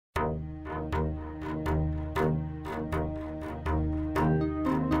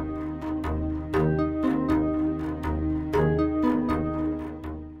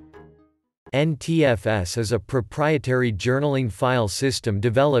NTFS is a proprietary journaling file system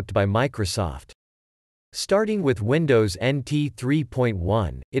developed by Microsoft. Starting with Windows NT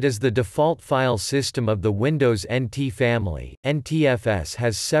 3.1, it is the default file system of the Windows NT family. NTFS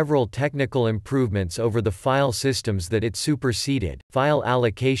has several technical improvements over the file systems that it superseded: file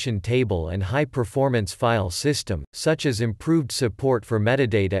allocation table and high-performance file system, such as improved support for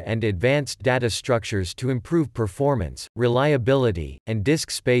metadata and advanced data structures to improve performance, reliability, and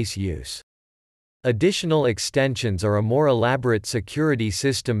disk space use. Additional extensions are a more elaborate security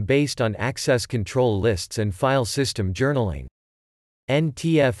system based on access control lists and file system journaling.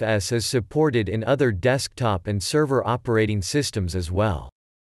 NTFS is supported in other desktop and server operating systems as well.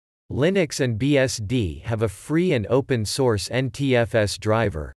 Linux and BSD have a free and open-source NTFS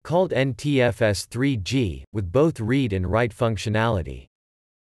driver, called NTFS 3G, with both read and write functionality.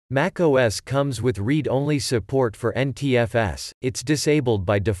 macOS comes with read-only support for NTFS. It's disabled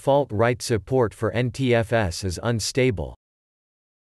by default. Write support for NTFS is unstable.